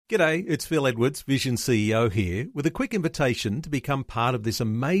G'day, it's Phil Edwards, Vision CEO here, with a quick invitation to become part of this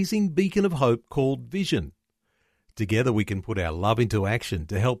amazing beacon of hope called Vision. Together we can put our love into action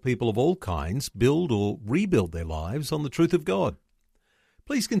to help people of all kinds build or rebuild their lives on the truth of God.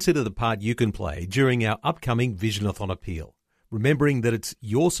 Please consider the part you can play during our upcoming Visionathon appeal, remembering that it's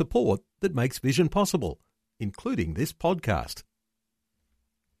your support that makes Vision possible, including this podcast.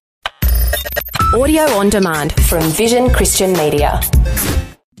 Audio on demand from Vision Christian Media.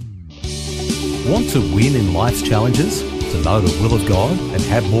 Want to win in life's challenges? To know the will of God and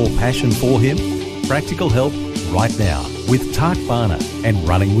have more passion for Him? Practical help right now with Tak Bhana and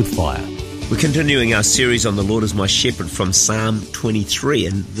Running with Fire. We're continuing our series on the Lord is my shepherd from Psalm 23,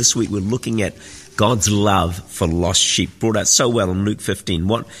 and this week we're looking at God's love for lost sheep, brought out so well in Luke 15.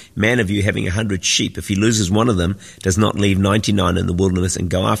 What man of you having 100 sheep, if he loses one of them, does not leave 99 in the wilderness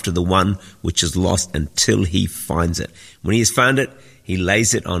and go after the one which is lost until he finds it? When he has found it, he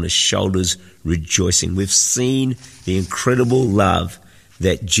lays it on his shoulders, rejoicing. We've seen the incredible love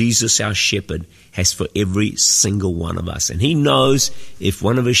that Jesus, our shepherd, has for every single one of us. And he knows if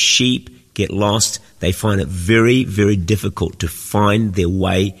one of his sheep get lost, they find it very, very difficult to find their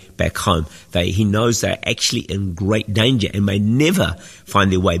way back home. He knows they're actually in great danger and may never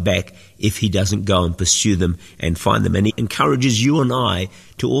find their way back if he doesn't go and pursue them and find them. And he encourages you and I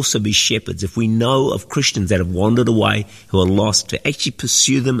to also be shepherds. If we know of Christians that have wandered away, who are lost, to actually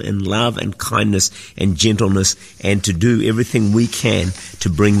pursue them in love and kindness and gentleness, and to do everything we can to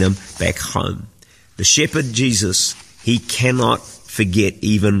bring them back home. The shepherd, Jesus, he cannot forget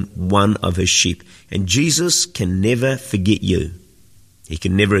even one of his sheep. And Jesus can never forget you. He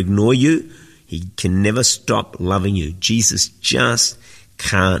can never ignore you. He can never stop loving you. Jesus just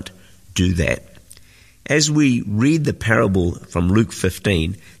can't do that. As we read the parable from Luke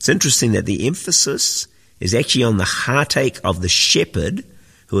 15, it's interesting that the emphasis is actually on the heartache of the shepherd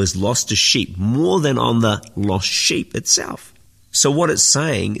who has lost a sheep more than on the lost sheep itself. So what it's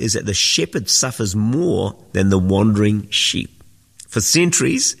saying is that the shepherd suffers more than the wandering sheep. For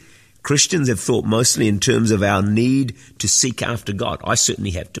centuries, Christians have thought mostly in terms of our need to seek after God. I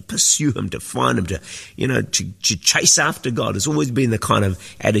certainly have, to pursue Him, to find Him, to chase after God. It's always been the kind of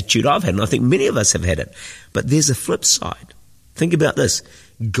attitude I've had, and I think many of us have had it. But there's a flip side. Think about this.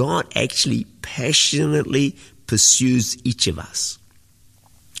 God actually passionately pursues each of us.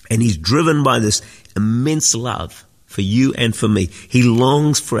 And He's driven by this immense love for you and for me. He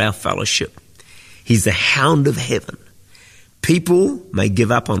longs for our fellowship. He's the hound of heaven. People may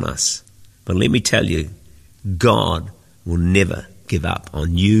give up on us, but let me tell you, God will never give up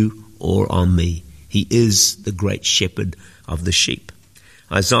on you or on me. He is the great shepherd of the sheep.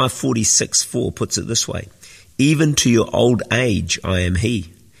 Isaiah 46:4 puts it this way: even to your old age I am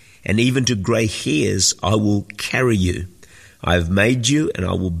He, and even to grey hairs I will carry you. I have made you and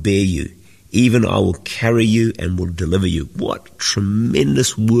I will bear you. Even I will carry you and will deliver you. What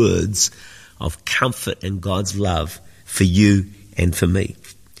tremendous words of comfort and God's love for you and for me.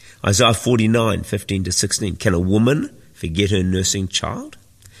 Isaiah 49:15-16. Can a woman forget her nursing child,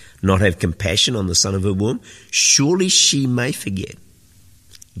 not have compassion on the son of her womb? Surely she may forget.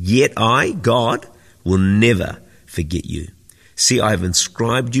 Yet I, God, will never forget you. See, I have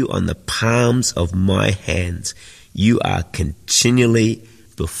inscribed you on the palms of my hands. You are continually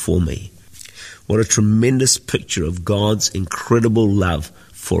before me. What a tremendous picture of God's incredible love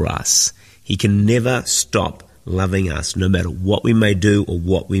for us. He can never stop loving us, no matter what we may do or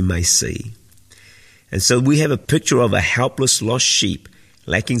what we may see. And so we have a picture of a helpless lost sheep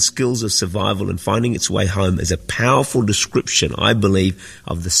lacking skills of survival and finding its way home as a powerful description, I believe,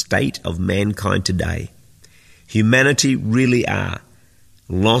 of the state of mankind today. Humanity really are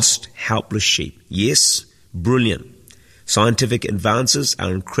lost, helpless sheep. Yes, brilliant. Scientific advances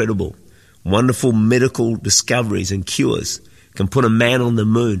are incredible. Wonderful medical discoveries and cures can put a man on the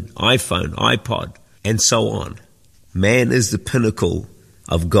moon, iPhone, iPod, and so on. Man is the pinnacle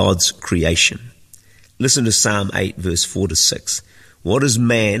of God's creation. Listen to Psalm 8, verse 4-6. What is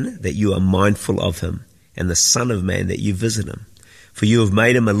man that you are mindful of him, and the son of man that you visit him? For you have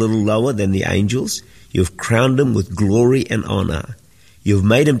made him a little lower than the angels. You have crowned him with glory and honor. You have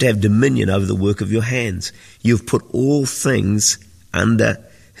made him to have dominion over the work of your hands. You have put all things under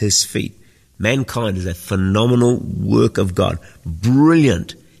his feet. Mankind is a phenomenal work of God,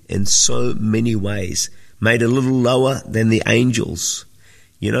 brilliant in so many ways, made a little lower than the angels,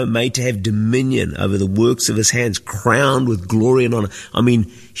 made to have dominion over the works of his hands, crowned with glory and honor. I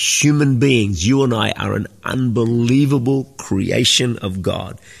mean, human beings, you and I are an unbelievable creation of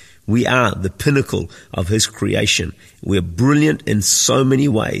God. We are the pinnacle of his creation. We're brilliant in so many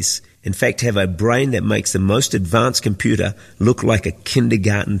ways, In fact, have a brain that makes the most advanced computer look like a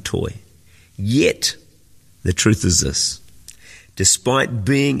kindergarten toy. Yet, the truth is this. Despite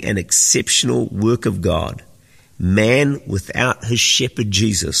being an exceptional work of God, man without his shepherd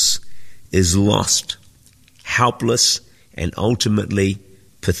Jesus is lost, helpless, and ultimately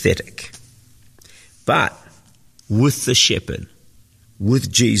pathetic. But with the shepherd,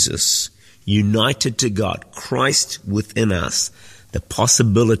 with Jesus, united to God, Christ within us, the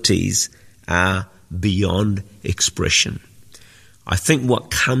possibilities are beyond expression. I think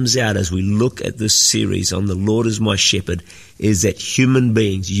what comes out as we look at this series on the Lord is my shepherd is that human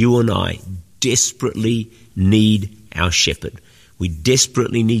beings, you and I, desperately need our shepherd. We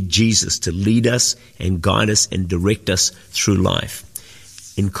desperately need Jesus to lead us and guide us and direct us through life.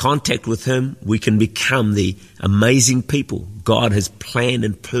 In contact with him, we can become the amazing people God has planned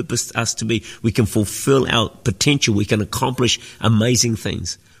and purposed us to be. We can fulfill our potential. We can accomplish amazing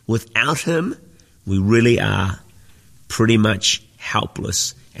things. Without him, we really are pretty much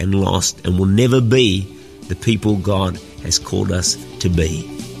helpless and lost and will never be the people God has called us to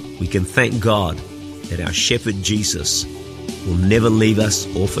be. We can thank God that our shepherd Jesus will never leave us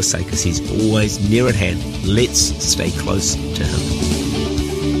or forsake us. He's always near at hand. Let's stay close to him.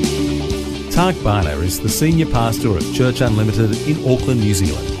 Tak Bhana is the Senior Pastor of Church Unlimited in Auckland, New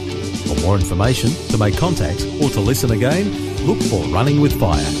Zealand. For more information, to make contact or to listen again, look for Running with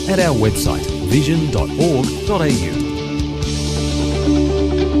Fire at our website vision.org.au.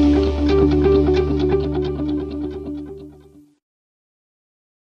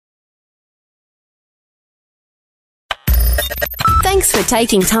 Thanks for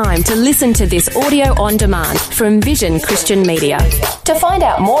taking time to listen to this audio on demand from Vision Christian Media. To find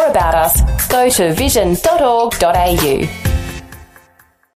out more about us, go to vision.org.au.